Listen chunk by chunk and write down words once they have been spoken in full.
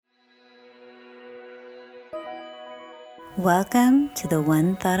Welcome to the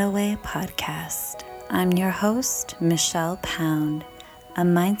One Thought Away podcast. I'm your host, Michelle Pound, a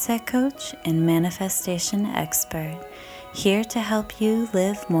mindset coach and manifestation expert, here to help you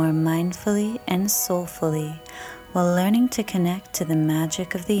live more mindfully and soulfully while learning to connect to the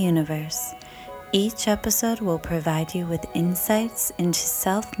magic of the universe. Each episode will provide you with insights into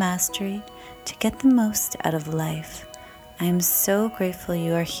self-mastery to get the most out of life. I'm so grateful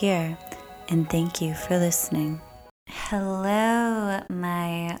you are here, and thank you for listening. Hello,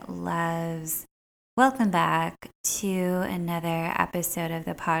 my loves. Welcome back to another episode of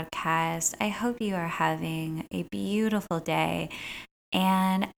the podcast. I hope you are having a beautiful day.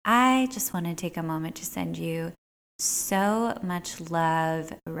 And I just want to take a moment to send you so much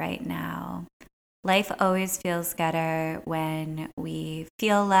love right now. Life always feels better when we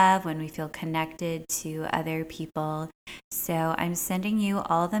feel love, when we feel connected to other people. So I'm sending you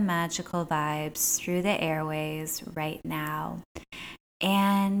all the magical vibes through the airways right now.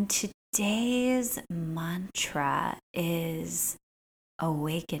 And today's mantra is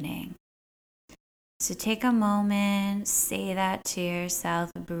awakening. So take a moment, say that to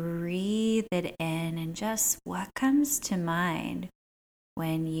yourself, breathe it in, and just what comes to mind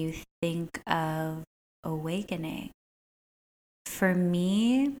when you think of awakening. For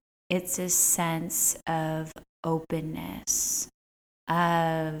me, it's a sense of openness,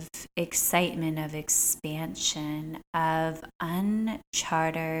 of excitement, of expansion, of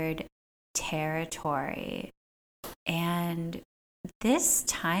uncharted territory. And this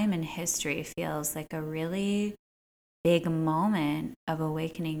time in history feels like a really big moment of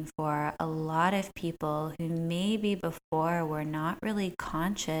awakening for a lot of people who maybe before were not really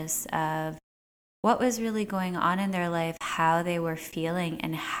conscious of what was really going on in their life, how they were feeling,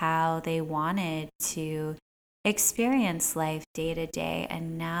 and how they wanted to experience life day to day.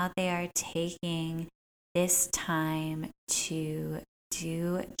 And now they are taking this time to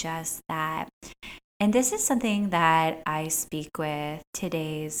do just that. And this is something that I speak with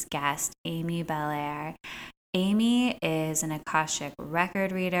today's guest, Amy Belair. Amy is an Akashic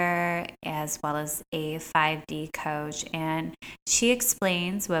record reader as well as a 5D coach, and she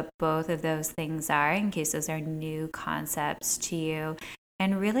explains what both of those things are in case those are new concepts to you.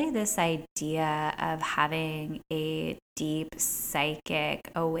 And really, this idea of having a deep psychic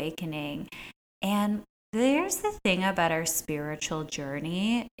awakening. And there's the thing about our spiritual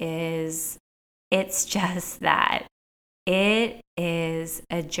journey is it's just that. It is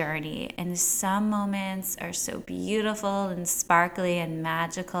a journey, and some moments are so beautiful and sparkly and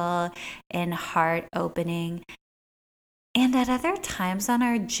magical and heart opening. And at other times on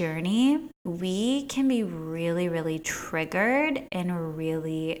our journey, we can be really, really triggered and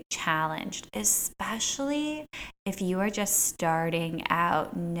really challenged, especially if you are just starting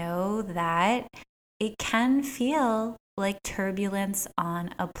out. Know that it can feel like turbulence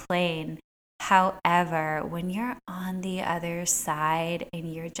on a plane. However, when you're on the other side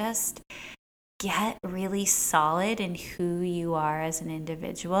and you're just get really solid in who you are as an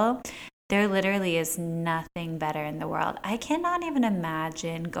individual, there literally is nothing better in the world. I cannot even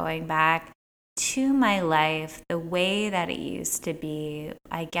imagine going back to my life the way that it used to be.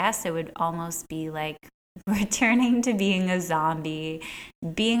 I guess it would almost be like returning to being a zombie,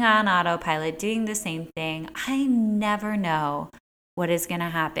 being on autopilot, doing the same thing. I never know what is going to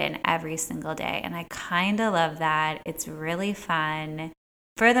happen every single day. And I kind of love that. It's really fun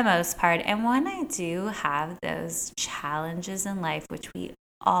for the most part. And when I do have those challenges in life, which we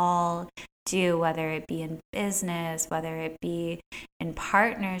all do, whether it be in business, whether it be in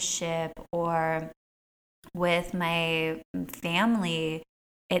partnership or with my family,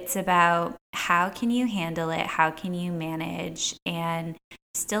 it's about how can you handle it, how can you manage and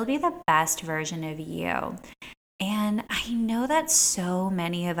still be the best version of you. And I know that so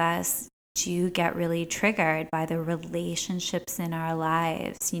many of us do get really triggered by the relationships in our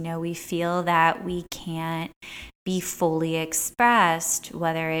lives. You know, we feel that we can't be fully expressed,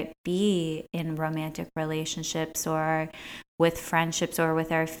 whether it be in romantic relationships or with friendships or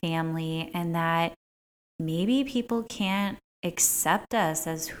with our family, and that maybe people can't accept us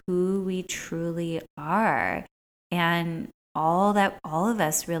as who we truly are. And all that all of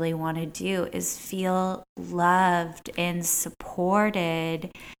us really want to do is feel loved and supported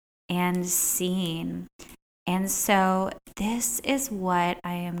and seen. And so this is what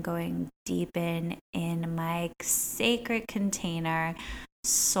I am going deep in my sacred container,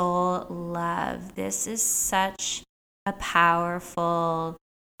 soul love. This is such a powerful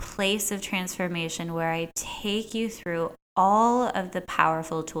place of transformation where I take you through all of the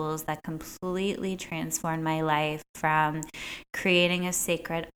powerful tools that completely transformed my life, from creating a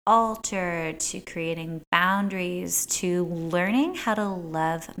sacred altar to creating boundaries to learning how to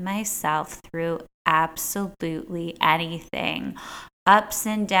love myself through absolutely anything. Ups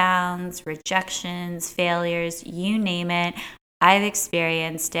and downs, rejections, failures, you name it. I've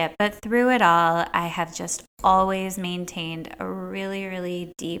experienced it, but through it all, I have just always maintained a really,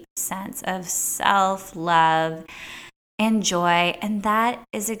 really deep sense of self love and joy. And that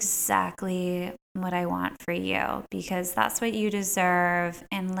is exactly what I want for you, because that's what you deserve.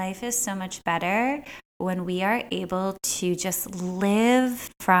 And life is so much better when we are able to just live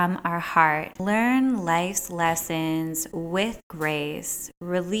from our heart, learn life's lessons with grace,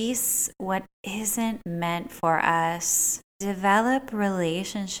 release what isn't meant for us, develop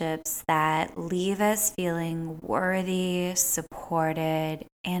relationships that leave us feeling worthy, supported,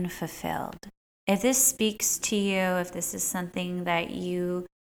 and fulfilled. If this speaks to you, if this is something that you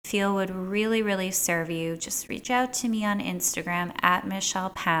feel would really, really serve you, just reach out to me on Instagram at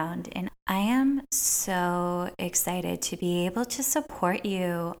Michelle Pound. And I am so excited to be able to support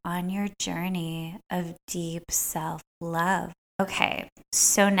you on your journey of deep self love. Okay,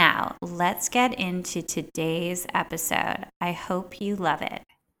 so now let's get into today's episode. I hope you love it.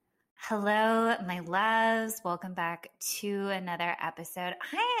 Hello, my loves. Welcome back to another episode.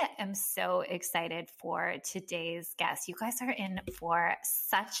 I am so excited for today's guest. You guys are in for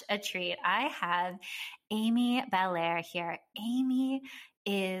such a treat. I have Amy Belair here. Amy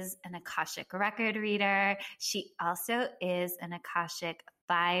is an Akashic record reader. She also is an Akashic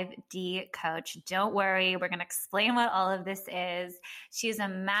 5D coach. Don't worry, we're going to explain what all of this is. She's a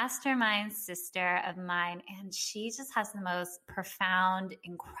mastermind sister of mine, and she just has the most profound,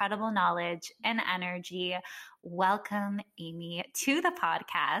 incredible knowledge and energy. Welcome, Amy, to the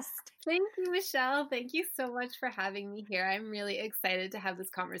podcast. Thank you, Michelle. Thank you so much for having me here. I'm really excited to have this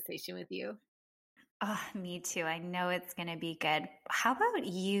conversation with you. Oh, me too. I know it's going to be good. How about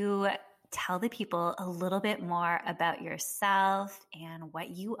you tell the people a little bit more about yourself and what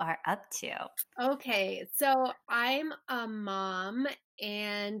you are up to? Okay, so I'm a mom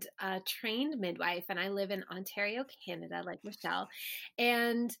and a trained midwife, and I live in Ontario, Canada, like Michelle.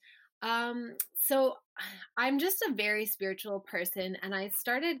 And so I'm just a very spiritual person, and I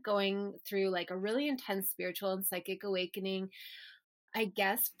started going through like a really intense spiritual and psychic awakening, I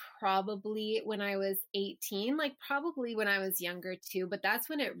guess probably when I was 18, like probably when I was younger too, but that's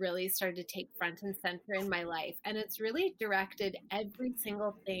when it really started to take front and center in my life. And it's really directed every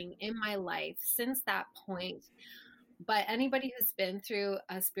single thing in my life since that point. But anybody who's been through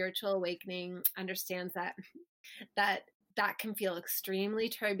a spiritual awakening understands that that can feel extremely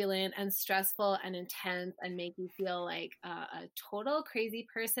turbulent and stressful and intense and make you feel like a total crazy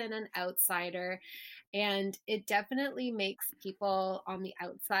person, an outsider. And it definitely makes people on the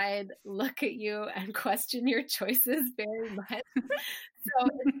outside look at you and question your choices very much. So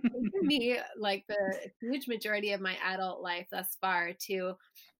it's taken me like the huge majority of my adult life thus far to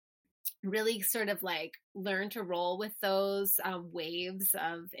really sort of like learn to roll with those waves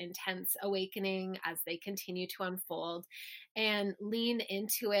of intense awakening as they continue to unfold, and lean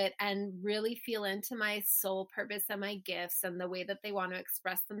into it and really feel into my soul purpose and my gifts and the way that they want to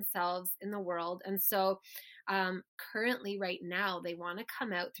express themselves in the world. And so currently right now they want to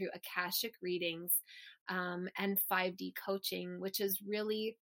come out through Akashic readings and 5D coaching, which is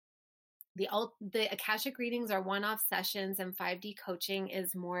really the Akashic readings are one-off sessions, and 5D coaching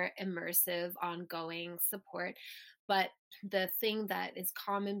is more immersive, ongoing support. But the thing that is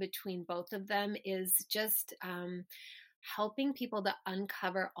common between both of them is just helping people to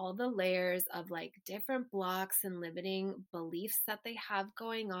uncover all the layers of like different blocks and limiting beliefs that they have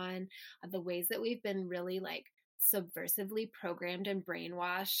going on, the ways that we've been really like subversively programmed and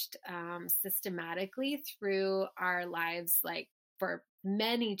brainwashed systematically through our lives, like for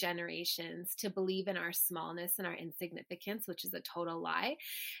many generations, to believe in our smallness and our insignificance, which is a total lie,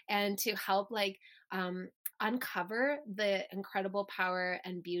 and to help like uncover the incredible power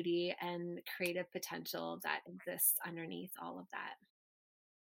and beauty and creative potential that exists underneath all of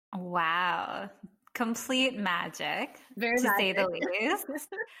that. Wow. Complete magic, Very to say the magic. least.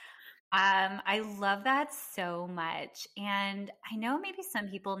 I love that so much. And I know maybe some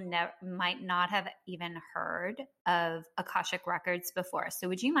people might not have even heard of Akashic Records before. So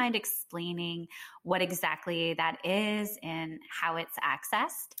would you mind explaining what exactly that is and how it's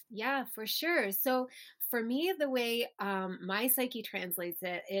accessed? Yeah, for sure. So for me, the way my psyche translates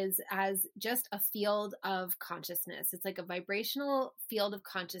it is as just a field of consciousness. It's like a vibrational field of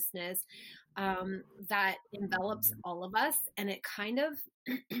consciousness that envelops all of us. And it kind of,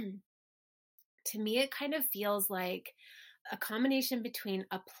 to me, it kind of feels like a combination between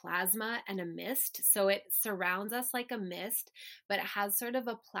a plasma and a mist. So it surrounds us like a mist, but it has sort of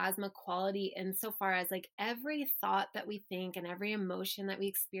a plasma quality insofar as like every thought that we think and every emotion that we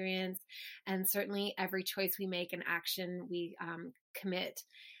experience, and certainly every choice we make and action we commit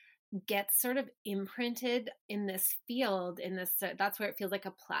gets sort of imprinted in this field, in this that's where it feels like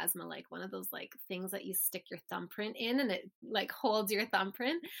a plasma, like one of those like things that you stick your thumbprint in and it like holds your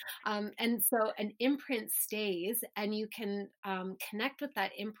thumbprint, and so an imprint stays and you can connect with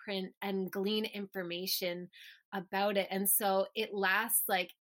that imprint and glean information about it, and so it lasts,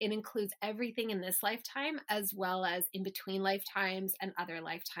 like it includes everything in this lifetime as well as in between lifetimes and other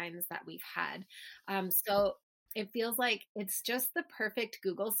lifetimes that we've had. So it feels like it's just the perfect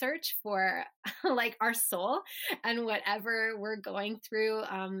Google search for like our soul and whatever we're going through.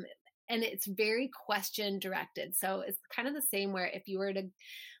 And it's very question directed. So it's kind of the same where if you were to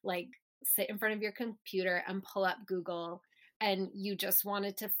like sit in front of your computer and pull up Google and you just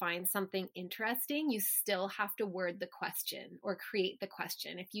wanted to find something interesting, you still have to word the question or create the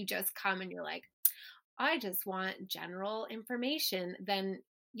question. If you just come and you're like, I just want general information, then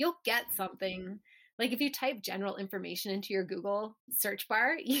you'll get something. Like if you type general information into your Google search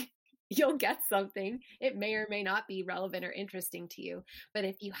bar, you'll get something. It may or may not be relevant or interesting to you. But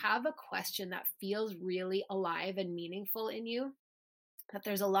if you have a question that feels really alive and meaningful in you, that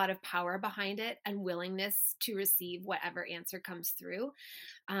there's a lot of power behind it and willingness to receive whatever answer comes through,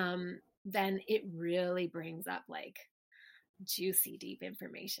 then it really brings up like juicy, deep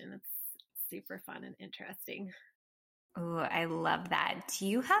information. It's super fun and interesting. Oh, I love that. Do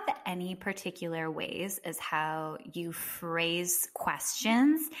you have any particular ways as how you phrase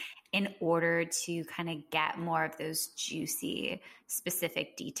questions in order to kind of get more of those juicy,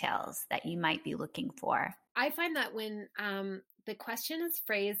 specific details that you might be looking for? I find that when the question is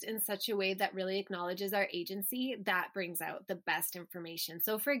phrased in such a way that really acknowledges our agency, that brings out the best information.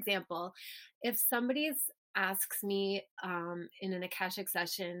 So, for example, if somebody asks me in an Akashic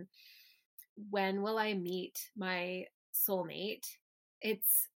session, when will I meet my soulmate?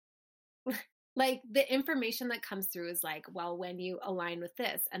 It's like the information that comes through is like, well, when you align with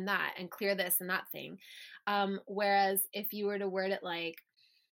this and that and clear this and that thing. Whereas if you were to word it like,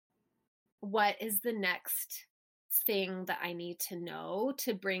 what is the next thing that I need to know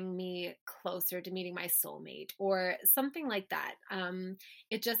to bring me closer to meeting my soulmate or something like that,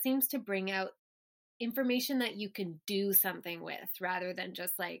 it just seems to bring out information that you can do something with rather than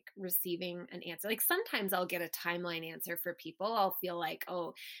just like receiving an answer. Like sometimes I'll get a timeline answer for people. I'll feel like,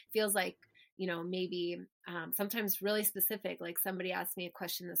 oh, feels like, maybe sometimes really specific. Like somebody asked me a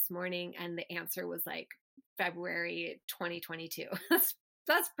question this morning and the answer was like February 2022.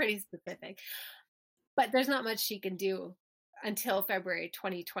 That's pretty specific, but there's not much she can do until February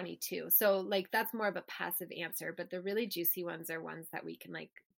 2022. So like that's more of a passive answer, but the really juicy ones are ones that we can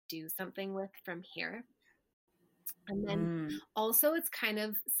like do something with from here. And then also it's kind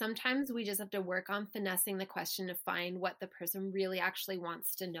of, sometimes we just have to work on finessing the question to find what the person really actually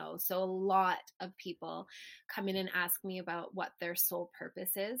wants to know. So a lot of people come in and ask me about what their soul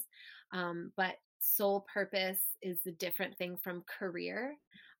purpose is. But soul purpose is a different thing from career,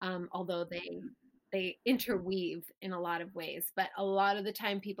 although they interweave in a lot of ways. But a lot of the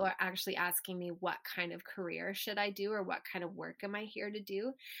time people are actually asking me, what kind of career should I do? Or what kind of work am I here to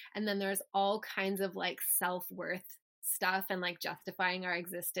do? And then there's all kinds of like self-worth stuff and like justifying our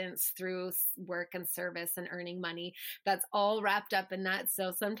existence through work and service and earning money. That's all wrapped up in that.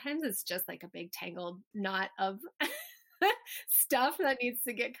 So sometimes it's just like a big tangled knot of stuff that needs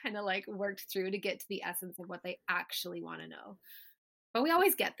to get kind of like worked through to get to the essence of what they actually want to know. But we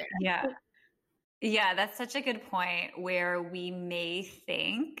always get there. Yeah. Yeah, that's such a good point where we may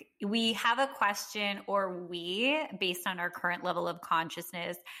think we have a question or we, based on our current level of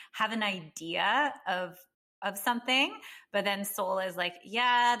consciousness, have an idea of something, but then soul is like,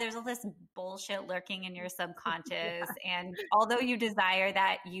 yeah, there's all this bullshit lurking in your subconscious. And although you desire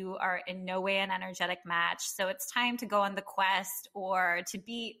that, you are in no way an energetic match. So it's time to go on the quest or to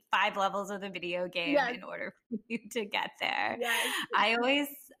beat 5 levels of the video game in order for you to get there.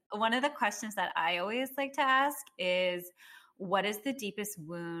 One of the questions that I always like to ask is, what is the deepest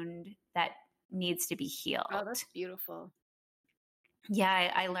wound that needs to be healed? Oh, that's beautiful.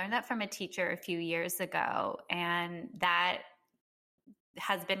 Yeah, I learned that from a teacher a few years ago, and that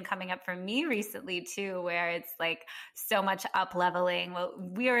has been coming up for me recently too, where it's like so much up leveling. Well,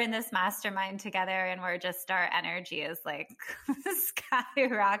 we are in this mastermind together and we're just, our energy is like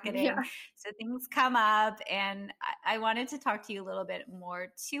skyrocketing. Yeah. So things come up, and I wanted to talk to you a little bit more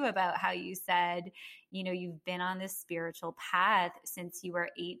too about how you said, you've been on this spiritual path since you were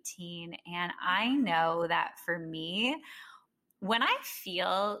 18. And I know that for me, when I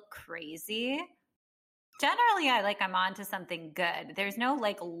feel crazy, generally I'm on to something good. There's no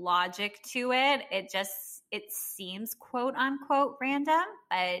like logic to it. It seems quote unquote random,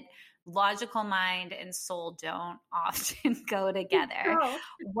 but logical mind and soul don't often go together. Oh.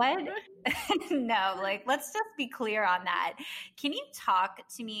 What no, like let's just be clear on that. Can you talk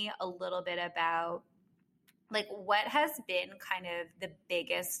to me a little bit about like what has been kind of the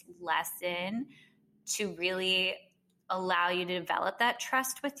biggest lesson to really allow you to develop that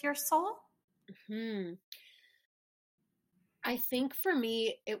trust with your soul? Hmm. I think for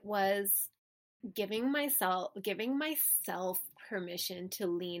me, it was giving myself permission to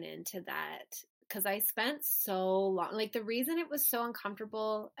lean into that, because I spent so long, like the reason it was so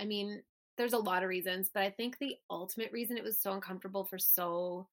uncomfortable, I mean, there's a lot of reasons, but I think the ultimate reason it was so uncomfortable for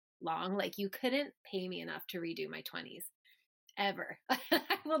so long, like you couldn't pay me enough to redo my 20s ever.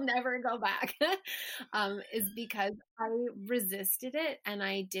 I will never go back. Is because I resisted it and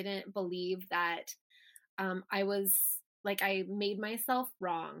I didn't believe that I was like, I made myself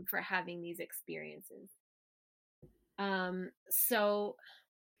wrong for having these experiences. So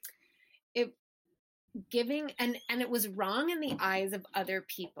it giving and it was wrong in the eyes of other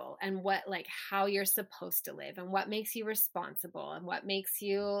people, and what, like, how you're supposed to live and what makes you responsible and what makes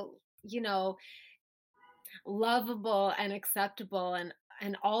you, you know, lovable and acceptable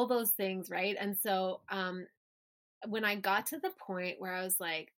and all those things, right? And so when I got to the point where I was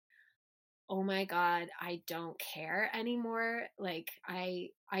like, oh my God, I don't care anymore, like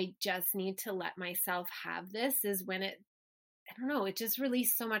I just need to let myself have this, is when it, I don't know, it just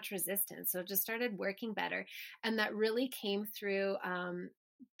released so much resistance. So it just started working better. And that really came through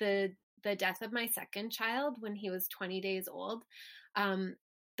the the death of my second child when he was 20 days old.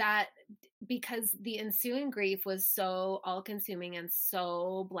 That because the ensuing grief was so all consuming and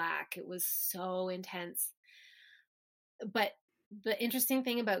so black, it was so intense. But the interesting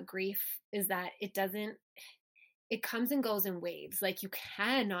thing about grief is that it comes and goes in waves. Like you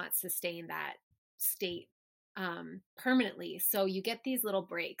cannot sustain that state permanently. So you get these little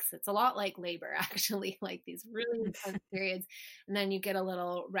breaks. It's a lot like labor, actually, like these really intense periods. And then you get a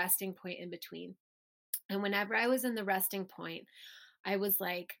little resting point in between. And whenever I was in the resting point, I was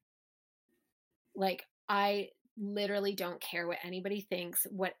like, I literally don't care what anybody thinks.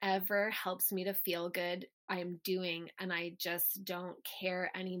 Whatever helps me to feel good, I'm doing, and I just don't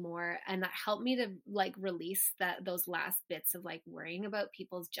care anymore. And that helped me to like release those last bits of like worrying about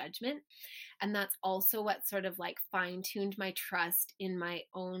people's judgment. And that's also what sort of like fine-tuned my trust in my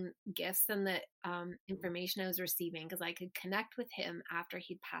own gifts and the information I was receiving, because I could connect with him after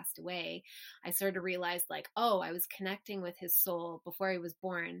he'd passed away. I sort of realized like, oh, I was connecting with his soul before he was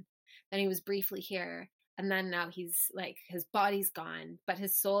born. Then he was briefly here, and then now he's like, his body's gone, but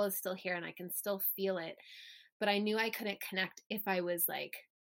his soul is still here and I can still feel it. But I knew I couldn't connect if I was like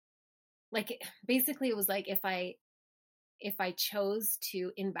basically it was like if I chose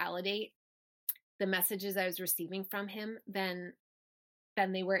to invalidate the messages I was receiving from him, then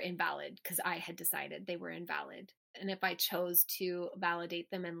they were invalid because I had decided they were invalid. And if I chose to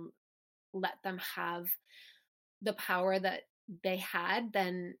validate them and let them have the power that they had,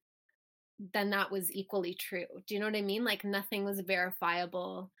 then that was equally true. Do you know what I mean? Like nothing was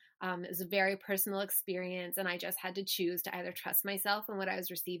verifiable. It was a very personal experience, and I just had to choose to either trust myself and what I was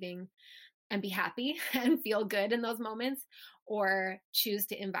receiving and be happy and feel good in those moments, or choose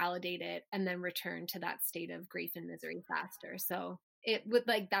to invalidate it and then return to that state of grief and misery faster. So it would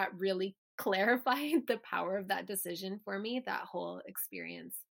like that really clarified the power of that decision for me, that whole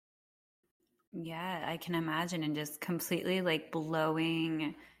experience. Yeah, I can imagine, and just completely like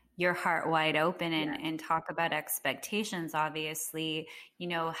blowing your heart wide open and talk about expectations. Obviously, you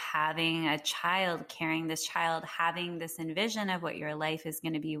know, having a child, carrying this child, having this envision of what your life is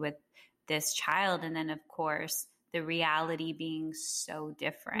going to be with this child. And then, of course, the reality being so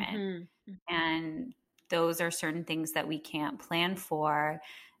different. Mm-hmm. And those are certain things that we can't plan for.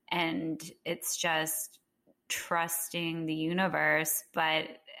 And it's just trusting the universe. But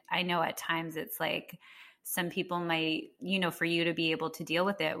I know at times it's like some people might, you know, for you to be able to deal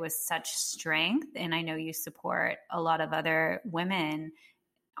with it with such strength. And I know you support a lot of other women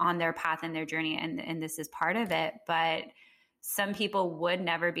on their path and their journey, and this is part of it. But some people would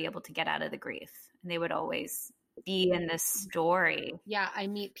never be able to get out of the grief, and they would always be in this story. Yeah, I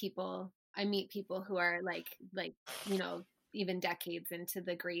meet people who are like, you know, even decades into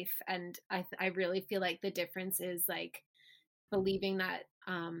the grief, and I really feel like the difference is like believing that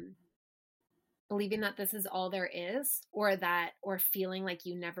this is all there is, or feeling like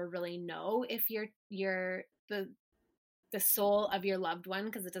you never really know if you're the soul of your loved one,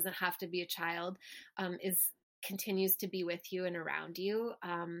 because it doesn't have to be a child, is continues to be with you and around you,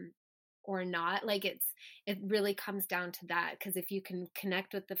 or not. Like it really comes down to that. Cause if you can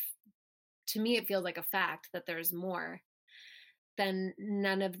connect with to me, it feels like a fact that there's more, then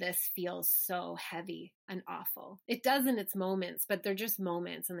none of this feels so heavy and awful. It does in its moments, but they're just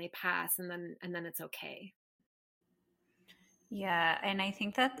moments and they pass, and then it's okay. Yeah. And I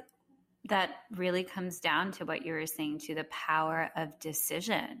think that really comes down to what you were saying, to the power of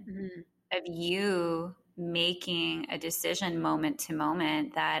decision, of you making a decision moment to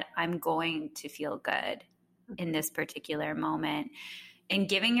moment that I'm going to feel good in this particular moment, and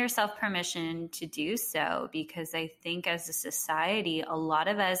giving yourself permission to do so. Because I think as a society, a lot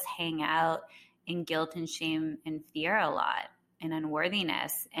of us hang out in guilt and shame and fear a lot, and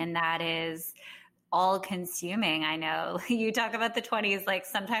unworthiness. And that is all consuming. I know you talk about the 20s. Like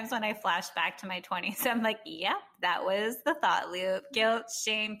sometimes when I flash back to my 20s, I'm like, yep, that was the thought loop. Guilt,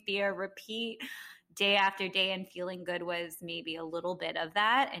 shame, fear, repeat day after day. And feeling good was maybe a little bit of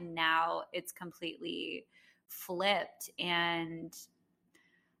that. And now it's completely flipped. And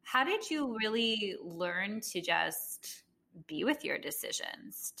how did you really learn to just be with your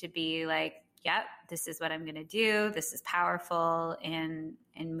decisions, to be like, yep, this is what I'm going to do. This is powerful, and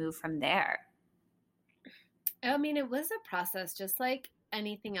move from there? I mean, it was a process just like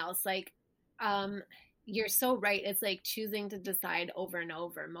anything else. Like, you're so right. It's like choosing to decide over and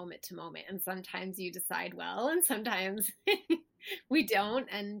over, moment to moment. And sometimes you decide well, and sometimes we don't.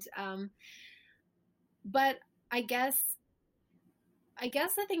 And, but I guess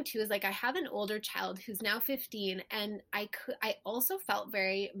the thing too is like I have an older child who's now 15, and I also felt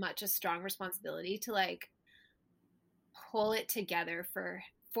very much a strong responsibility to like pull it together for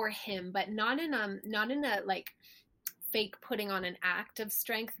him, but not in a like fake putting on an act of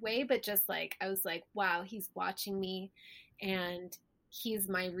strength way, but just like I was like, wow, he's watching me, and he's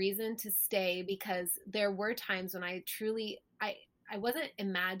my reason to stay. Because there were times when I truly I wasn't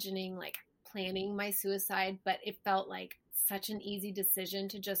imagining like planning my suicide, but it felt like such an easy decision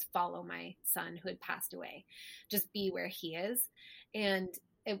to just follow my son who had passed away, just be where he is. And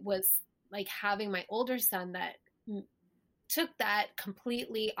it was like having my older son that took that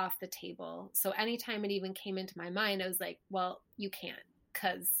completely off the table. So anytime it even came into my mind, I was like, well, you can't,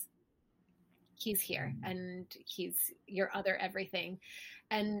 because he's here and he's your other everything.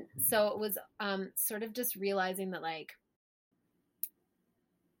 And so it was sort of just realizing that like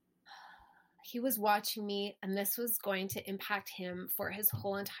he was watching me, and this was going to impact him for his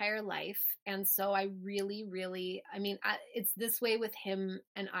whole entire life. And so I really, really, I mean, it's this way with him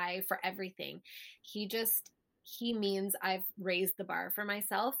and I for everything. He means I've raised the bar for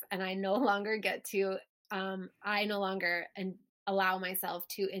myself, and I no longer allow myself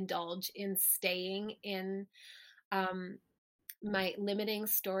to indulge in staying in my limiting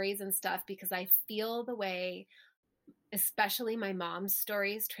stories and stuff, because I feel the way, especially my mom's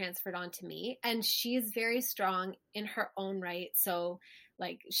stories transferred onto me, and she's very strong in her own right. So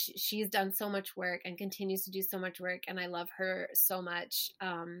like she's done so much work and continues to do so much work, and I love her so much.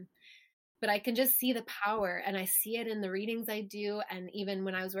 But I can just see the power, and I see it in the readings I do. And even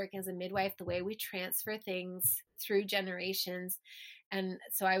when I was working as a midwife, the way we transfer things through generations. And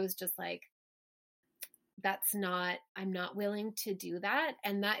so I was just like, I'm not willing to do that.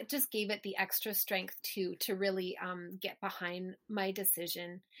 And that just gave it the extra strength to really get behind my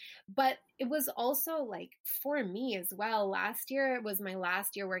decision. But it was also like for me as well, last year was my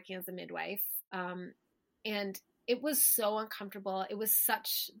last year working as a midwife. And it was so uncomfortable. It was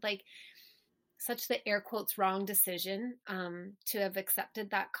such the air quotes wrong decision to have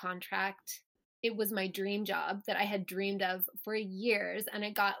accepted that contract. It was my dream job that I had dreamed of for years, and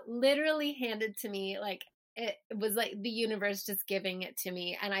it got literally handed to me. Like it was like the universe just giving it to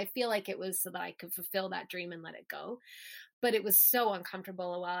me. And I feel like it was so that I could fulfill that dream and let it go. But it was so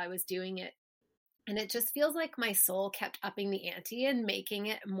uncomfortable while I was doing it. And it just feels like my soul kept upping the ante and making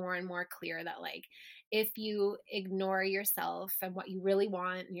it more and more clear that like, if you ignore yourself and what you really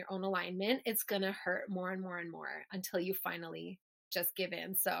want and your own alignment, it's going to hurt more and more and more until you finally just give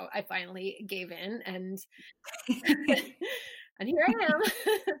in. So I finally gave in, and and here I am.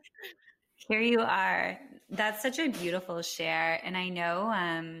 Here you are. That's such a beautiful share. And I know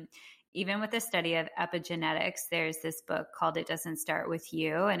even with the study of epigenetics, there's this book called It Doesn't Start With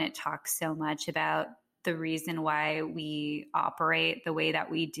You. And it talks so much about the reason why we operate the way that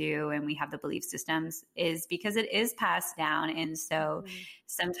we do and we have the belief systems is because it is passed down. And so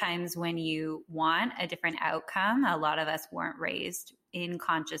sometimes when you want a different outcome, a lot of us weren't raised in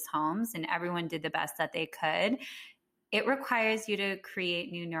conscious homes and everyone did the best that they could. It requires you to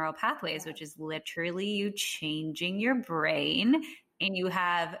create new neural pathways, which is literally you changing your brain and you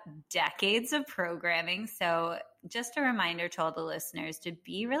have decades of programming. So just a reminder to all the listeners to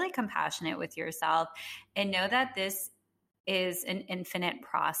be really compassionate with yourself and know that this is an infinite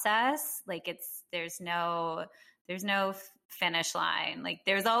process. Like there's no finish line. Like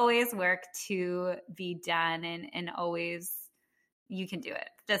there's always work to be done, and always you can do it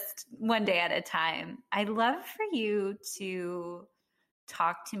just one day at a time. I'd love for you to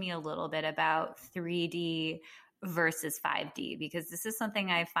talk to me a little bit about 3D versus 5D, because this is something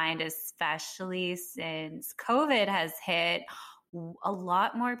I find, especially since COVID has hit, a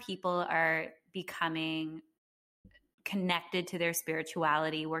lot more people are becoming connected to their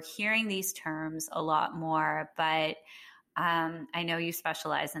spirituality. We're hearing these terms a lot more, but I know you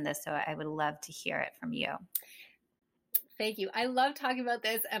specialize in this, so I would love to hear it from you. Thank you. I love talking about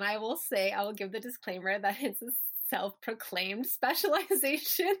this, and I will give the disclaimer that it's a self-proclaimed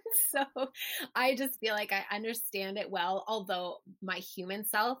specialization. So I just feel like I understand it well, although my human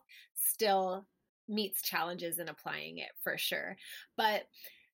self still meets challenges in applying it for sure. But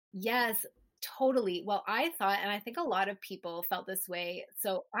yes, totally. Well, I thought, and I think a lot of people felt this way.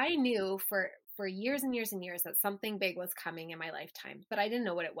 So I knew for years and years and years that something big was coming in my lifetime, but I didn't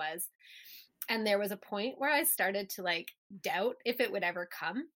know what it was. And there was a point where I started to doubt if it would ever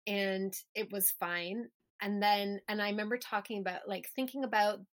come, and it was fine. And I remember talking about thinking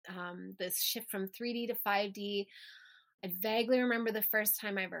about this shift from 3D to 5D. I vaguely remember the first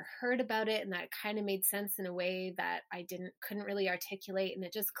time I ever heard about it, and that it kind of made sense in a way that I couldn't really articulate, and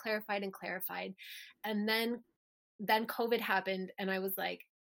it just clarified and clarified. And then COVID happened, and I was like,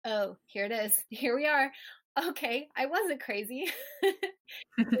 oh, here it is. Here we are. Okay, I wasn't crazy.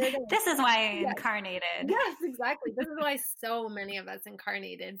 This is why I incarnated. Yes, exactly. This is why so many of us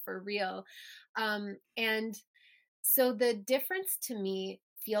incarnated for real. And so the difference to me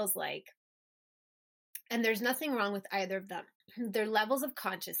feels like, and there's nothing wrong with either of them, they're levels of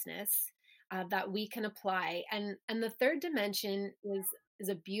consciousnness that we can apply. And the third dimension is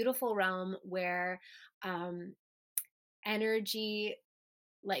a beautiful realm where energy,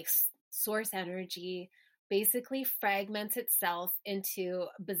 like source energy, basically fragments itself into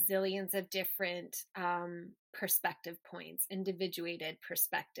bazillions of different perspective points, individuated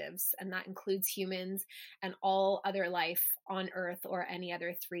perspectives. And that includes humans and all other life on Earth or any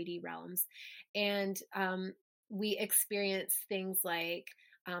other 3D realms. And we experience things like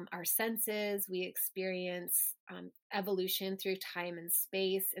our senses, we experience evolution through time and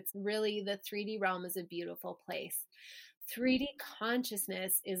space. It's really, the 3D realm is a beautiful place. 3D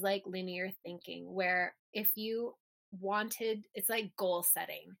consciousness is like linear thinking, where if you wanted, it's like goal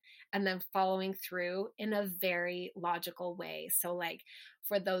setting and then following through in a very logical way. So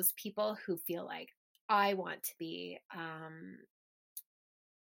for those people who feel like, I want to be,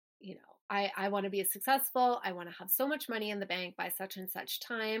 I want to be successful. I want to have so much money in the bank by such and such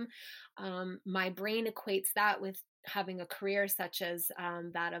time. My brain equates that with having a career such as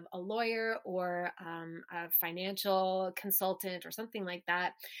that of a lawyer or a financial consultant or something like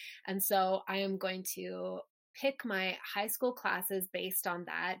that. And so I am going to pick my high school classes based on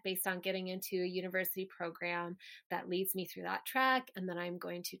that, based on getting into a university program that leads me through that track. And then I'm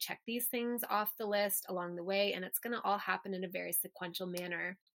going to check these things off the list along the way. And it's going to all happen in a very sequential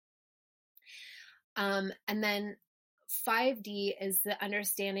manner. And then 5D is the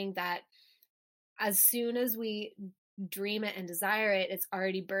understanding that as soon as we dream it and desire it, it's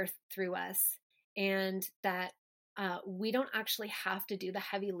already birthed through us, and that we don't actually have to do the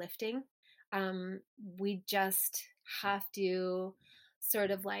heavy lifting. We just have to sort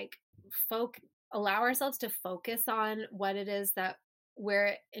of allow ourselves to focus on what it is that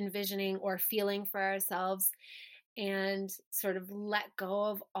we're envisioning or feeling for ourselves, and sort of let go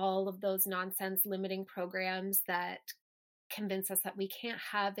of all of those nonsense limiting programs that convince us that we can't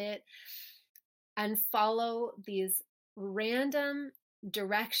have it, and follow these random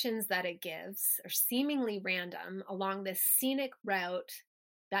directions that it gives, or seemingly random, along this scenic route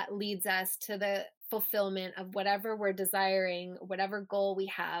that leads us to the fulfillment of whatever we're desiring, whatever goal we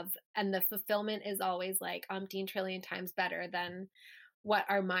have. And the fulfillment is always umpteen trillion times better than what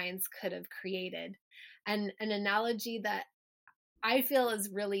our minds could have created. And an analogy that I feel is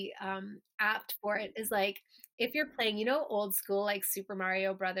really apt for it is if you're playing, old school, Super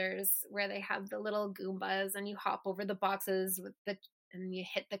Mario Brothers, where they have the little Goombas and you hop over the boxes and you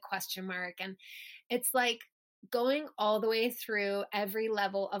hit the question mark. And it's going all the way through every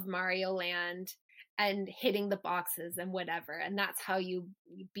level of Mario Land and hitting the boxes and whatever. And that's how you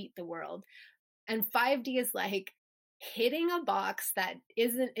beat the world. And 5D is hitting a box that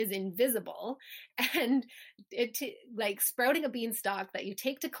is invisible, and like sprouting a beanstalk that you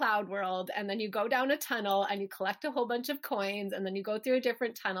take to Cloud World, and then you go down a tunnel and you collect a whole bunch of coins, and then you go through a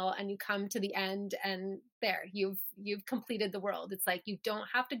different tunnel and you come to the end, and there you've completed the world. It's like you don't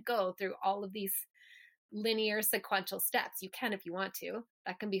have to go through all of these linear sequential steps. You can if you want to.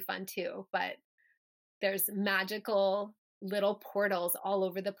 That can be fun too, but there's magical little portals all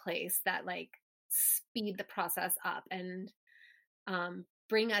over the place that like speed the process up and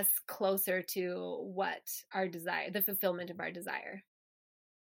bring us closer to what our desire, the fulfillment of our desire.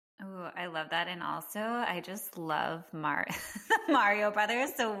 Oh, I love that. And also, I just love Mario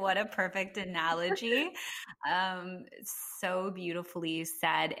Brothers. So what a perfect analogy. So beautifully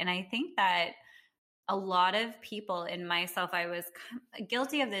said. And I think that a lot of people, and myself, I was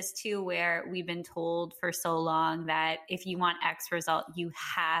guilty of this too, where we've been told for so long that if you want X result, you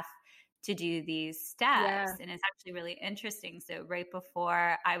have to do these steps. Yeah. And it's actually really interesting. So right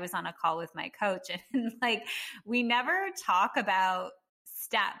before I was on a call with my coach, and like, we never talk about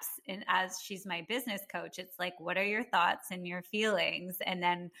steps. And as she's my business coach, it's like, what are your thoughts and your feelings? And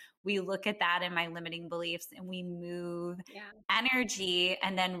then we look at that and my limiting beliefs, and we move energy.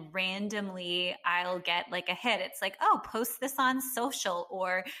 And then randomly I'll get like a hit. It's like, oh, post this on social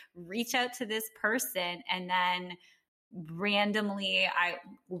or reach out to this person. And then randomly,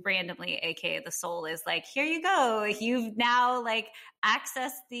 aka the soul is like, here you go, you've now like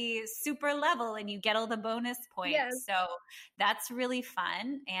accessed the super level and you get all the bonus points. Yes. So that's really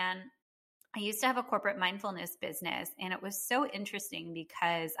fun. And I used to have a corporate mindfulness business, and it was so interesting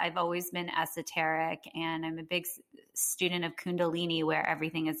because I've always been esoteric, and I'm a big student of Kundalini, where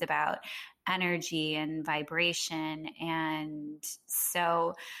everything is about energy and vibration. And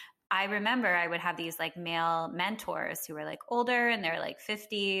so I remember I would have these like male mentors who were like older, and they're like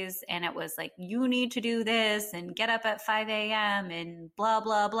 50s. And it was like, you need to do this and get up at 5 a.m. and blah,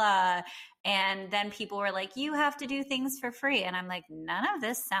 blah, blah. And then people were like, you have to do things for free. And I'm like, none of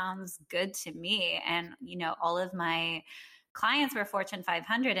this sounds good to me. And, you know, all of my clients were Fortune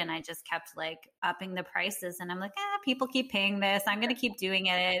 500, and I just kept like upping the prices. And I'm like, people keep paying this. I'm going to keep doing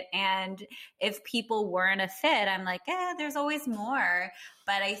it. And if people weren't a fit, I'm like, there's always more.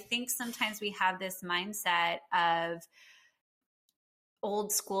 But I think sometimes we have this mindset of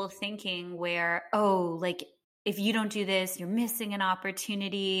old school thinking where, oh, like if you don't do this, you're missing an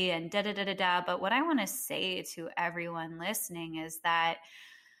opportunity and da, da, da, da, da. But what I want to say to everyone listening is that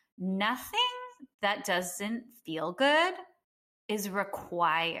nothing that doesn't feel good is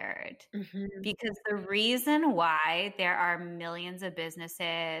required. Mm-hmm. Because the reason why there are millions of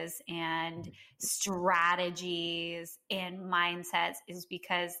businesses and strategies and mindsets is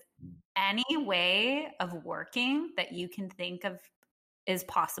because any way of working that you can think of is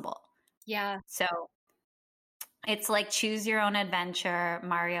possible. Yeah. So it's like choose your own adventure,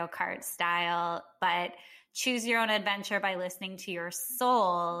 Mario Kart style, but choose your own adventure by listening to your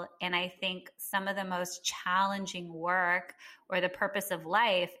soul. And I think some of the most challenging work or the purpose of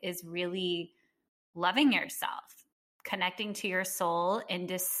life is really loving yourself, connecting to your soul. And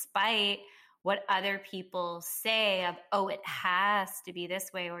despite what other people say of, oh, it has to be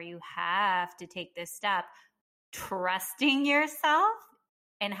this way, or you have to take this step, trusting yourself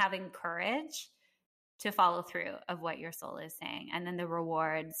and having courage to follow through of what your soul is saying. And then the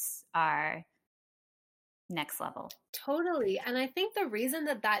rewards are next level. Totally. And I think the reason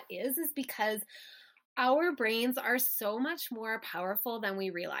that is because our brains are so much more powerful than we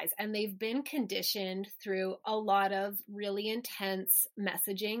realize. And they've been conditioned through a lot of really intense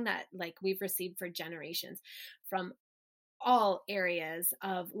messaging that like we've received for generations from all areas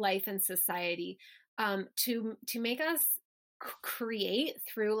of life and society, to make us create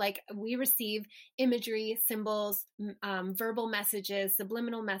through, like, we receive imagery, symbols, verbal messages,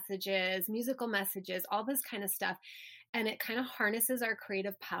 subliminal messages, musical messages, all this kind of stuff. And it kind of harnesses our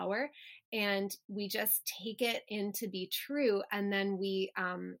creative power, and we just take it in to be true. And then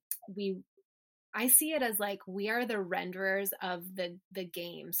I see it as like, we are the renderers of the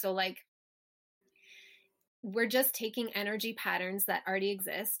game. So like, we're just taking energy patterns that already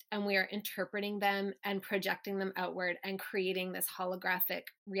exist, and we are interpreting them and projecting them outward and creating this holographic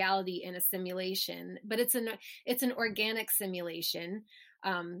reality in a simulation. But it's an organic simulation.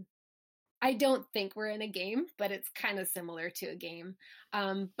 I don't think we're in a game, but it's kind of similar to a game.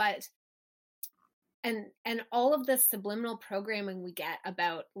 But all of this subliminal programming we get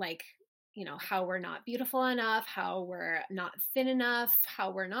about, like, you know, how we're not beautiful enough, how we're not thin enough,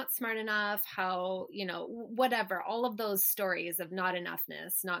 how we're not smart enough, how, you know, whatever, all of those stories of not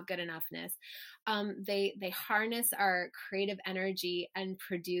enoughness, not good enoughness, they harness our creative energy and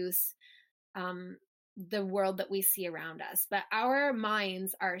produce the world that we see around us. But our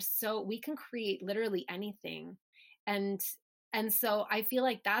minds are so, we can create literally anything. And so I feel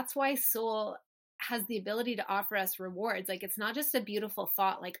like that's why soul has the ability to offer us rewards. Like, it's not just a beautiful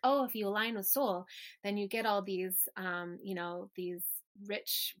thought, like, oh, if you align with soul, then you get all these these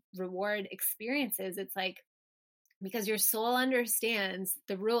rich reward experiences. It's like, because your soul understands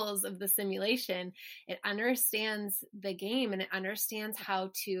the rules of the simulation, it understands the game, and it understands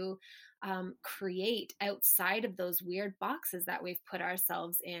how to create outside of those weird boxes that we've put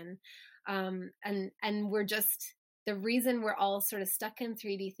ourselves in. And we're just, the reason we're all sort of stuck in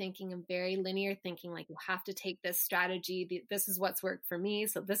 3D thinking and very linear thinking, like, you have to take this strategy, this is what's worked for me,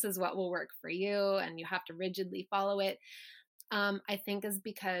 so this is what will work for you, and you have to rigidly follow it. I think is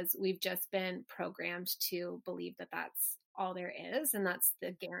because we've just been programmed to believe that that's all there is, and that's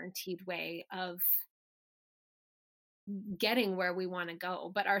the guaranteed way of getting where we want to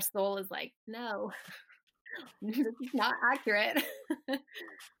go. But our soul is like, no, this is not accurate.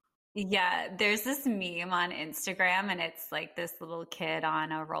 Yeah, there's this meme on Instagram, and it's like this little kid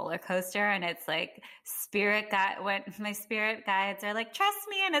on a roller coaster, and it's like spirit guide, when my spirit guides are like, trust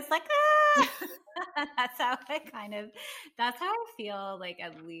me, and it's like, ah. That's how that's how I feel, like,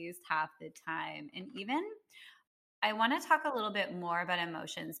 at least half the time. And even I want to talk a little bit more about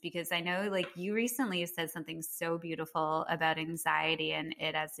emotions, because I know, like, you recently said something so beautiful about anxiety and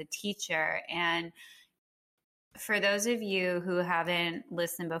it as a teacher. And for those of you who haven't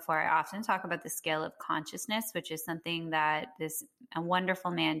listened before, I often talk about the scale of consciousness, which is something that a wonderful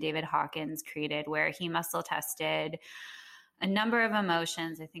man, David Hawkins, created, where he muscle tested a number of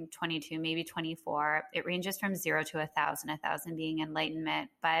emotions, I think 22, maybe 24. It ranges from 0 to 1,000 being enlightenment.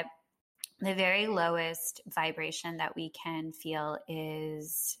 But the very lowest vibration that we can feel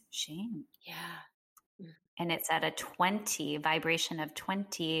is shame. Yeah. And it's at a 20, vibration of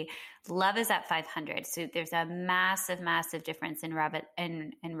 20. Love is at 500. So there's a massive, massive difference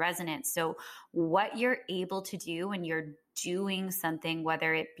in resonance. So what you're able to do when you're doing something,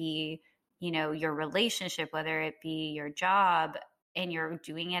 whether it be, your relationship, whether it be your job, and you're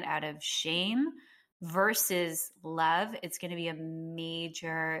doing it out of shame versus love, it's going to be a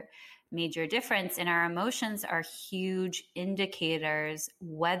major, major difference. And our emotions are huge indicators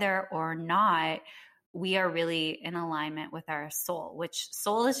whether or not we are really in alignment with our soul, which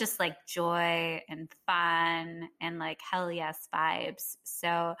soul is just like joy and fun and like hell yes vibes.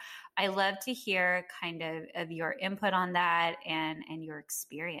 So I love to hear kind of your input on that and your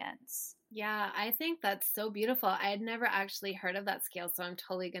experience. Yeah, I think that's so beautiful. I had never actually heard of that scale, so I'm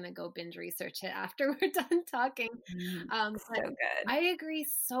totally going to go binge research it after we're done talking. So good. I agree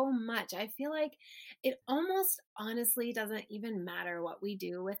so much. I feel like it almost honestly doesn't even matter what we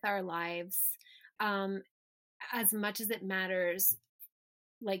do with our lives, as much as it matters,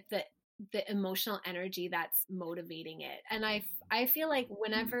 like the emotional energy that's motivating it. And I feel like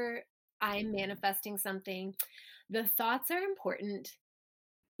whenever I'm manifesting something, the thoughts are important,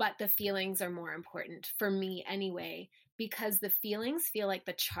 but the feelings are more important for me anyway, because the feelings feel like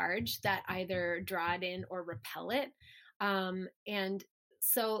the charge that either draw it in or repel it. And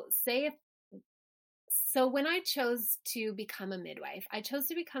so when I chose to become a midwife, I chose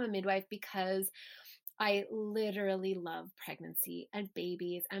to become a midwife because I literally love pregnancy and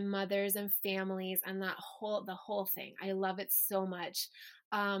babies and mothers and families and the whole thing. I love it so much.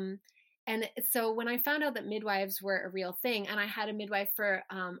 And so when I found out that midwives were a real thing, and I had a midwife for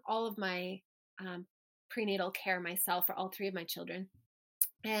all of my prenatal care myself for all three of my children.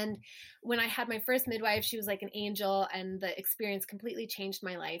 And when I had my first midwife, she was like an angel, and the experience completely changed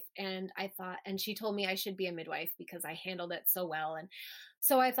my life. And she told me I should be a midwife because I handled it so well. And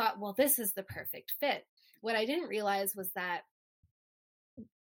so I thought, well, this is the perfect fit. What I didn't realize was that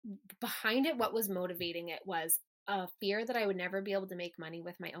behind it, what was motivating it was a fear that I would never be able to make money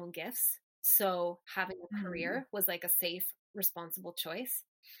with my own gifts. So having a career was like a safe, responsible choice.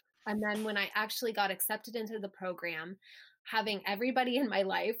 And then when I actually got accepted into the program, having everybody in my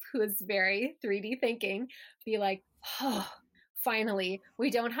life who is very 3D thinking be like, oh, finally,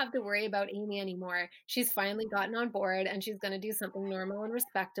 we don't have to worry about Amy anymore. She's finally gotten on board, and she's going to do something normal and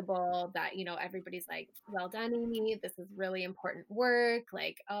respectable that, everybody's like, well done, Amy. This is really important work.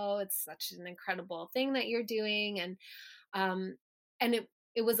 Like, oh, it's such an incredible thing that you're doing. And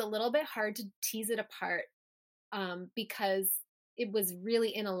it was a little bit hard to tease it apart, because it was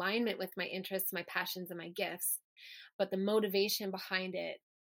really in alignment with my interests, my passions, and my gifts. But the motivation behind it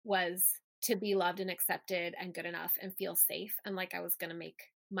was to be loved and accepted and good enough and feel safe and like I was going to make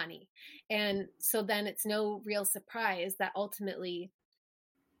money. And so then it's no real surprise that ultimately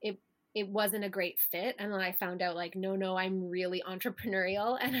it wasn't a great fit. And then I found out like, no, I'm really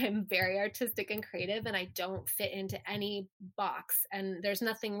entrepreneurial and I'm very artistic and creative and I don't fit into any box. And there's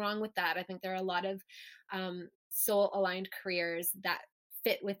nothing wrong with that. I think there are a lot of soul aligned careers that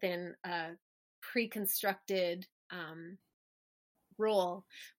fit within a pre-constructed role.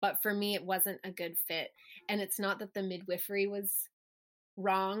 But for me, it wasn't a good fit. And it's not that the midwifery was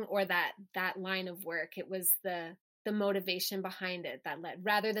wrong or that line of work. It was the motivation behind it that led,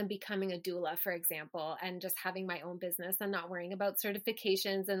 rather than becoming a doula, for example, and just having my own business and not worrying about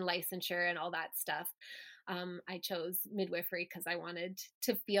certifications and licensure and all that stuff. I chose midwifery because I wanted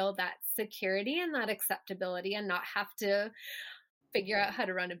to feel that security and that acceptability and not have to figure out how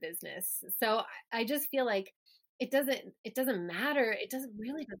to run a business. So I just feel like it doesn't matter. It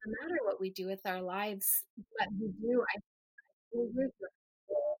really doesn't matter what we do with our lives, but we do. I feel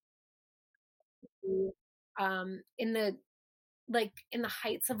in the in the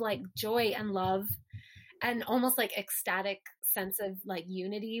heights of like joy and love and almost like ecstatic sense of like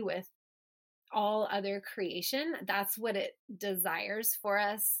unity with all other creation. That's what it desires for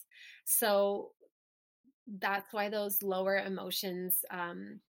us. So that's why those lower emotions, I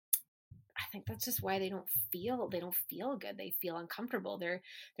think that's just why they don't feel good. They feel uncomfortable.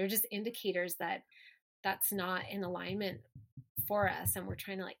 They're just indicators that that's not in alignment for us, and we're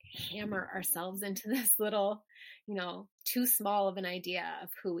trying to like hammer ourselves into this little, too small of an idea of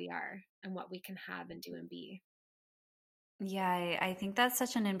who we are and what we can have and do and be. Yeah, I think that's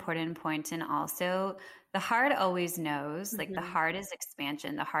such an important point. And also, the heart always knows, like the heart is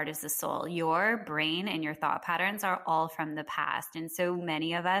expansion, the heart is the soul. Your brain and your thought patterns are all from the past. And so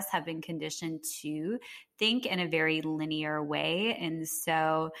many of us have been conditioned to think in a very linear way. And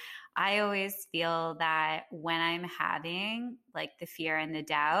so I always feel that when I'm having like the fear and the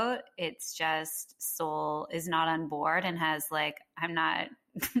doubt, it's just soul is not on board and has like, I'm not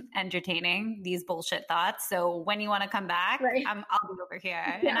entertaining these bullshit thoughts. So when you want to come back, right. I'll be over here.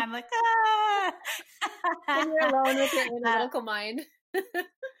 Yeah. And I'm like, ah. And you're alone with your analytical mind.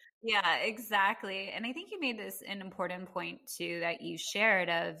 Yeah, exactly. And I think you made this an important point too that you shared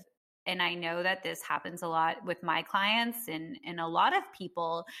of, and I know that this happens a lot with my clients and a lot of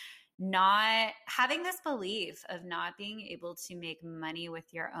people, not having this belief of not being able to make money with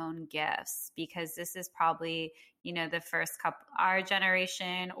your own gifts, because this is probably, the first couple, our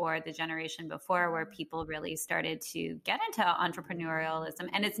generation or the generation before, where people really started to get into entrepreneurialism,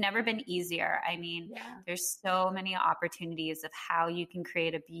 and it's never been easier. I mean, there's so many opportunities of how you can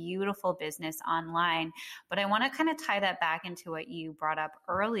create a beautiful business online. But I want to kind of tie that back into what you brought up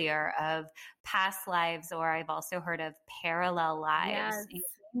earlier of past lives, or I've also heard of parallel lives. Yes.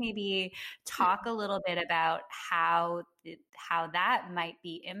 Maybe talk a little bit about how that might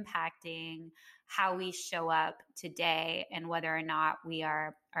be impacting how we show up today and whether or not we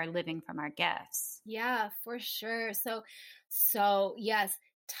are living from our gifts. Yeah, for sure. So yes,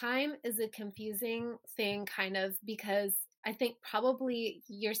 time is a confusing thing kind of, because I think probably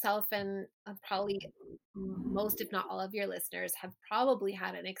yourself and probably most, if not all of your listeners have probably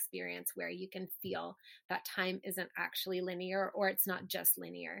had an experience where you can feel that time isn't actually linear, or it's not just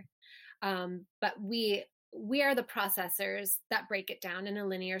linear. But we are the processors that break it down in a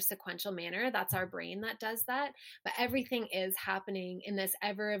linear sequential manner. That's our brain that does that. But everything is happening in this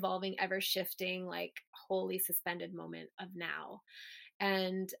ever evolving, ever shifting, like wholly suspended moment of now.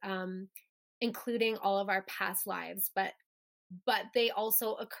 And including all of our past lives, but they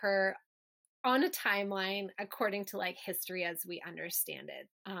also occur on a timeline according to like history as we understand it.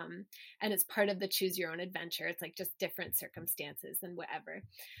 And it's part of the choose your own adventure. It's like just different circumstances and whatever.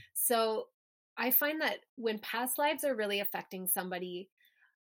 So I find that when past lives are really affecting somebody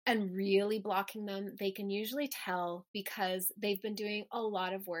and really blocking them, they can usually tell because they've been doing a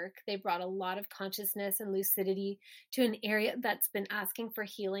lot of work. They brought a lot of consciousness and lucidity to an area that's been asking for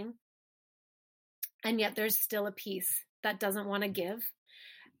healing. And yet there's still a piece that doesn't want to give.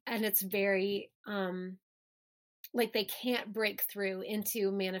 And it's very, like they can't break through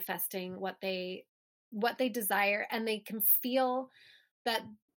into manifesting what they desire. And they can feel that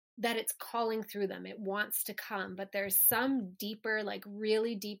it's calling through them. It wants to come, but there's some deeper, like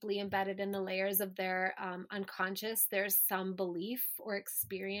really deeply embedded in the layers of their unconscious. There's some belief or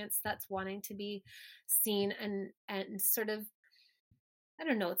experience that's wanting to be seen and sort of, I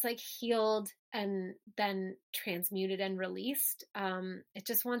don't know, it's like healed and then transmuted and released. It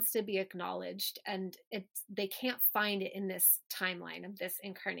just wants to be acknowledged, and they can't find it in this timeline of this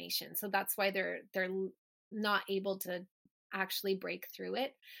incarnation. So that's why they're not able to actually break through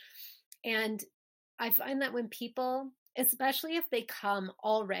it. And I find that when people, especially if they come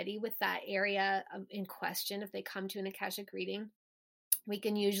already with that area in question, if they come to an Akashic reading we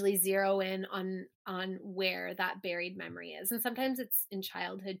can usually zero in on where that buried memory is. And sometimes it's in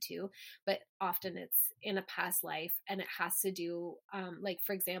childhood too, but often it's in a past life, and it has to do, like,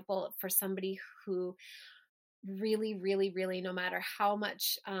 for example, for somebody who really, really, really, no matter how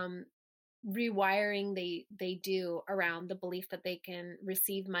much rewiring they do around the belief that they can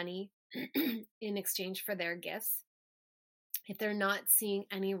receive money in exchange for their gifts, if they're not seeing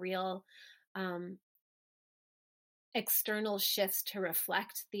any real external shifts to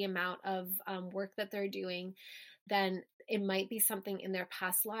reflect the amount of work that they're doing, then it might be something in their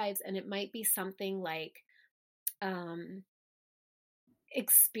past lives. And it might be something like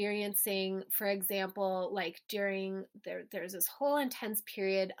experiencing, for example, like during there's this whole intense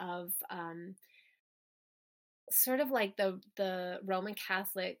period of sort of like the Roman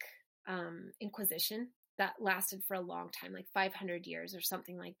Catholic Inquisition that lasted for a long time, like 500 years or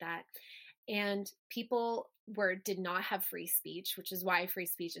something like that. And people did not have free speech, which is why free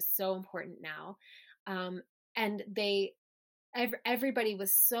speech is so important now. And everybody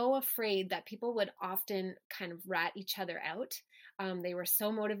was so afraid that people would often kind of rat each other out. They were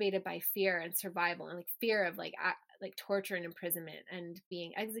so motivated by fear and survival, and like fear of like torture and imprisonment and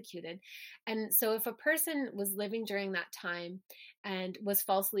being executed. And so if a person was living during that time and was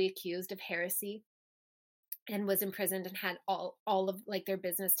falsely accused of heresy and was imprisoned and had all of like their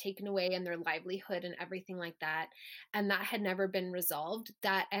business taken away and their livelihood and everything like that, and that had never been resolved,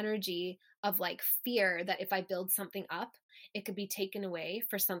 that energy of like fear that if I build something up, it could be taken away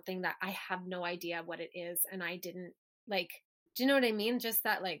for something that I have no idea what it is. And I didn't like, do you know what I mean? Just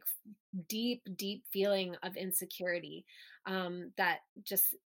that like deep, deep feeling of insecurity that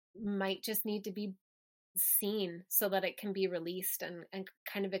just might just need to be seen so that it can be released and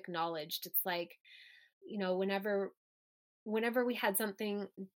kind of acknowledged. It's like, you know, whenever we had something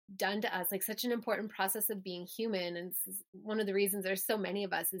done to us, like such an important process of being human. And one of the reasons there's so many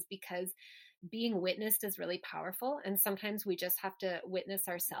of us is because being witnessed is really powerful. And sometimes we just have to witness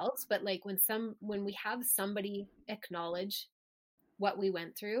ourselves. But like when we have somebody acknowledge what we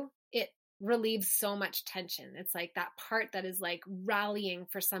went through, it relieves so much tension. It's like that part that is like rallying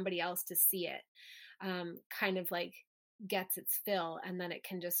for somebody else to see it, kind of like gets its fill, and then it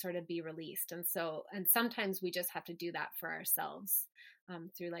can just sort of be released. And sometimes we just have to do that for ourselves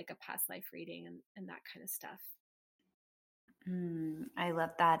through like a past life reading and that kind of stuff. I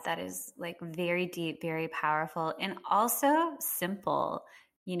love that. That is like very deep, very powerful, and also simple.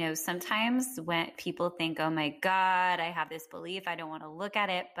 You know, sometimes when people think, oh my God, I have this belief, I don't want to look at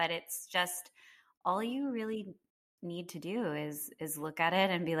it, but it's just all you really need to do is look at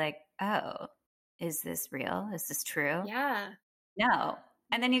it and be like, oh, is this real? Is this true? Yeah. No.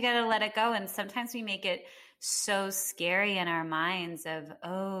 And then you got to let it go. And sometimes we make it so scary in our minds of,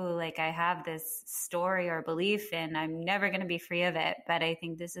 oh, like I have this story or belief and I'm never going to be free of it. But I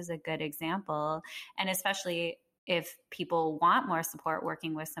think this is a good example. And especially if people want more support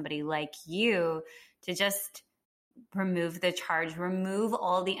working with somebody like you, to just remove the charge, remove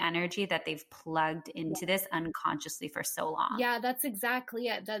all the energy that they've plugged into this unconsciously for so long. Yeah, that's exactly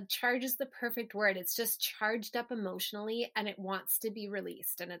it. The charge is the perfect word. It's just charged up emotionally and it wants to be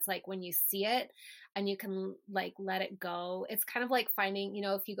released. And it's like when you see it and you can like let it go, it's kind of like finding, you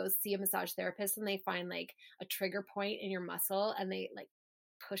know, if you go see a massage therapist and they find like a trigger point in your muscle and they like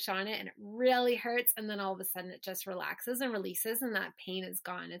push on it and it really hurts, and then all of a sudden it just relaxes and releases and that pain is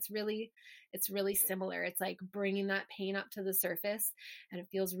gone. It's really similar. It's like bringing that pain up to the surface, and it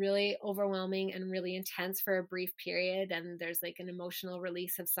feels really overwhelming and really intense for a brief period, and there's like an emotional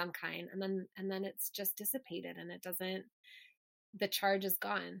release of some kind, and then it's just dissipated and the charge is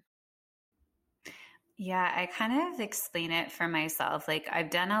gone. Yeah, I kind of explain it for myself. Like I've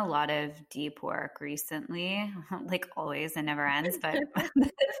done a lot of deep work recently, like always, it never ends, but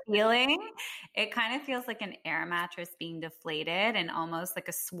the feeling, it kind of feels like an air mattress being deflated and almost like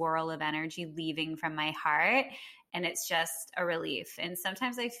a swirl of energy leaving from my heart. And it's just a relief. And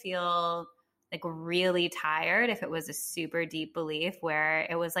sometimes I feel like really tired if it was a super deep belief where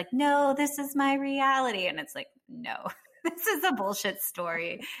it was like, no, this is my reality. And it's like, no. This is a bullshit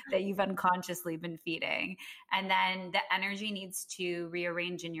story that you've unconsciously been feeding. And then the energy needs to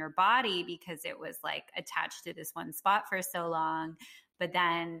rearrange in your body because it was like attached to this one spot for so long. But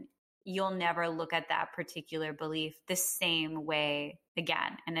then you'll never look at that particular belief the same way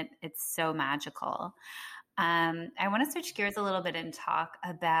again. And it's so magical. I want to switch gears a little bit and talk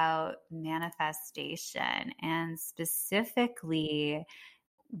about manifestation, and specifically,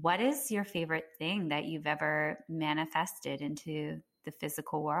 what is your favorite thing that you've ever manifested into the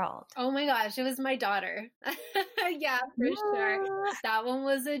physical world? Oh my gosh, it was my daughter. Yeah, for sure. That one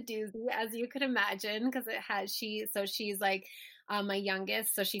was a doozy, as you could imagine, because she's like my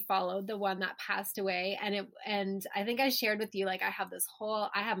youngest. So she followed the one that passed away. And I think I shared with you, like, I have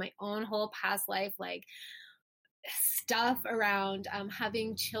my own whole past life, like, stuff around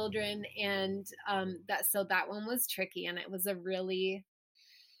having children. And that one was tricky. And it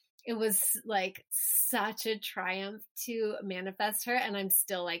was like such a triumph to manifest her. And I'm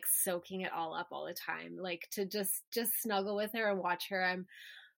still like soaking it all up all the time, like to just snuggle with her and watch her.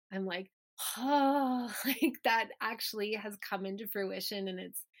 I'm like, oh, like that actually has come into fruition and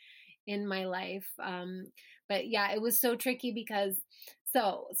it's in my life. But yeah, it was so tricky because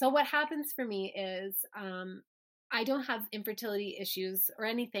so what happens for me is I don't have infertility issues or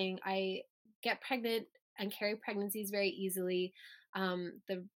anything. I get pregnant and carry pregnancies very easily.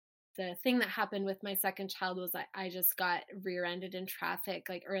 The thing that happened with my second child was I just got rear-ended in traffic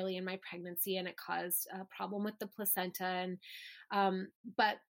like early in my pregnancy, and it caused a problem with the placenta. And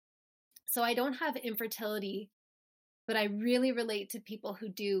but so I don't have infertility, but I really relate to people who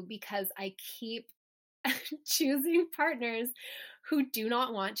do, because I keep choosing partners who do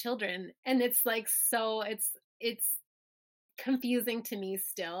not want children. And it's like, so it's confusing to me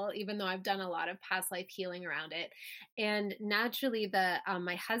still, even though I've done a lot of past life healing around it. And naturally,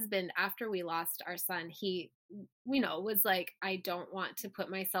 my husband, after we lost our son, he, was like, I don't want to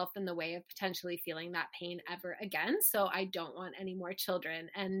put myself in the way of potentially feeling that pain ever again. So I don't want any more children.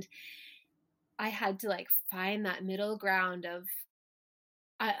 And I had to like find that middle ground of,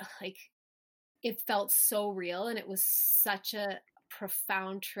 like, it felt so real, and it was such a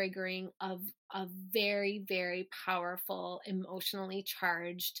profound triggering of a very, very powerful, emotionally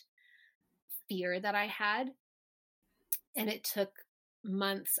charged fear that I had. And it took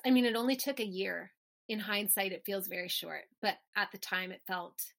months. I mean, it only took a year. In hindsight, it feels very short, but at the time it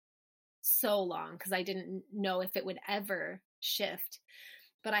felt so long because I didn't know if it would ever shift.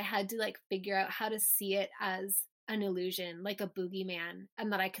 But I had to like figure out how to see it as an illusion, like a boogeyman,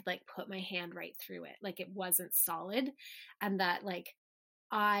 and that I could like put my hand right through it. Like it wasn't solid, and that like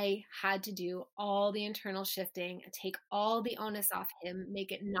I had to do all the internal shifting and take all the onus off him,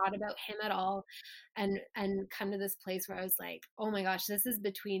 make it not about him at all, and come to this place where I was like, oh my gosh, this is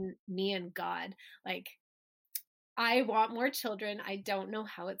between me and God. Like, I want more children. I don't know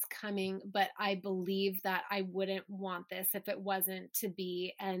how it's coming, but I believe that I wouldn't want this if it wasn't to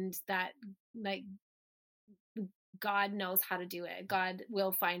be, and that like God knows how to do it. God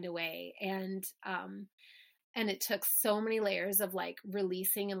will find a way. And it took so many layers of like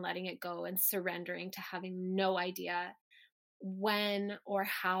releasing and letting it go and surrendering to having no idea when or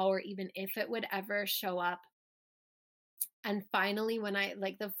how or even if it would ever show up. And finally, when I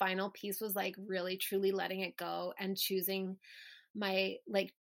like the final piece was like really truly letting it go and choosing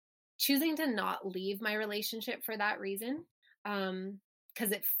to not leave my relationship for that reason.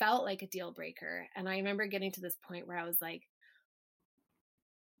 Because it felt like a deal breaker. And I remember getting to this point where I was like,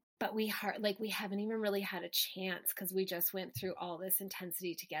 but we haven't even really had a chance, because we just went through all this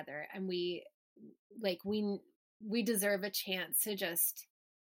intensity together, and we deserve a chance to just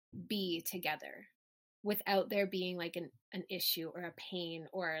be together without there being like an issue or a pain,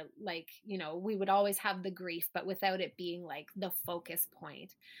 or like, we would always have the grief, but without it being like the focus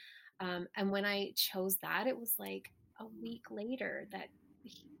point. And when I chose that, it was like a week later that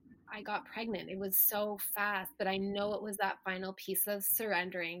I got pregnant. It was so fast, but I know it was that final piece of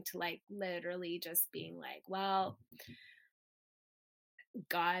surrendering to like literally just being like, well,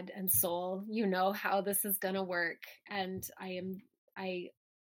 God and soul, you know how this is going to work. And I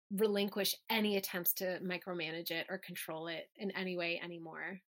relinquish any attempts to micromanage it or control it in any way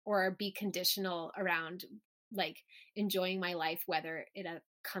anymore, or be conditional around like enjoying my life, whether it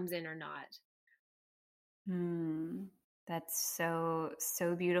comes in or not. That's so,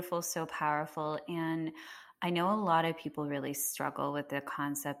 so beautiful, so powerful. And I know a lot of people really struggle with the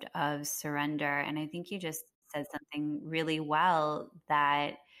concept of surrender. And I think you just said something really well,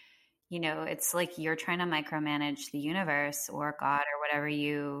 that, it's like you're trying to micromanage the universe or God or whatever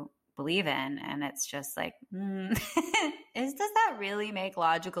you believe in. And it's just like, does that really make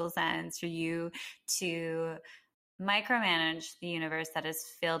logical sense for you to micromanage the universe that is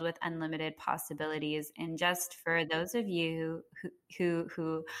filled with unlimited possibilities? And just for those of you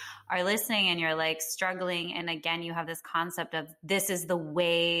who are listening and you're like struggling, and again, you have this concept of this is the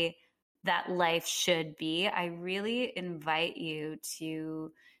way that life should be, I really invite you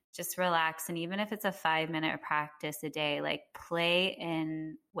to just relax. And even if it's a 5-minute practice a day, like play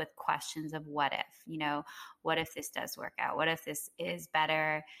in with questions of what if, what if this does work out? What if this is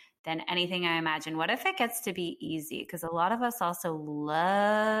better than anything I imagine? What if it gets to be easy? Because a lot of us also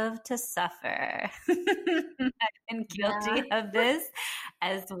love to suffer. I've been guilty of this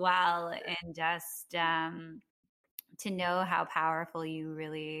as well. And just to know how powerful you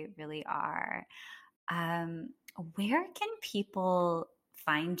really, really are. Where can people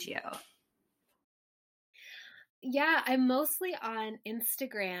find you? Yeah, I'm mostly on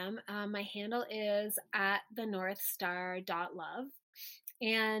Instagram. My handle is at thenorthstar.love.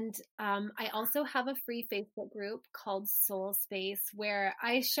 And I also have a free Facebook group called Soul Space where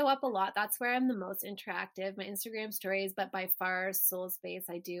I show up a lot. That's where I'm the most interactive. My Instagram stories, but by far Soul Space,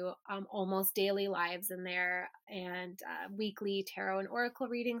 I do almost daily lives in there and weekly tarot and oracle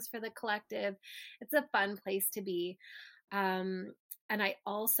readings for the collective. It's a fun place to be. Um, and I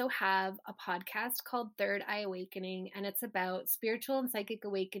also have a podcast called Third Eye Awakening, and it's about spiritual and psychic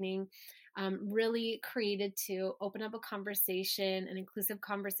awakening, really created to open up a conversation, an inclusive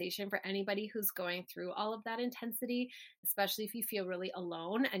conversation for anybody who's going through all of that intensity, especially if you feel really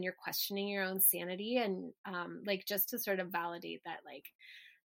alone and you're questioning your own sanity, and like just to sort of validate that, like,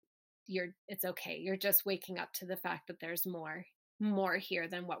 it's okay. You're just waking up to the fact that there's more here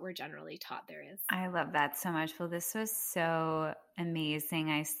than what we're generally taught there is. I love that so much. Well, this was so amazing.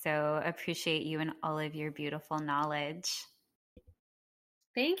 I so appreciate you and all of your beautiful knowledge.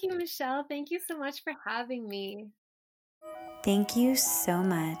 Thank you, Michelle. Thank you so much for having me. Thank you so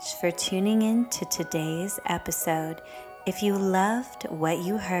much for tuning in to today's episode. If you loved what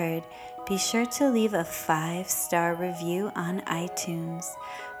you heard, be sure to leave a 5-star review on iTunes.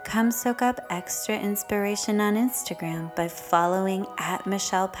 Come soak up extra inspiration on Instagram by following at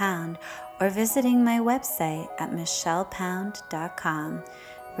Michelle Pound or visiting my website at michellepound.com.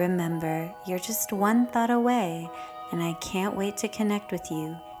 Remember, you're just one thought away, and I can't wait to connect with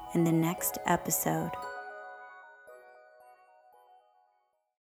you in the next episode.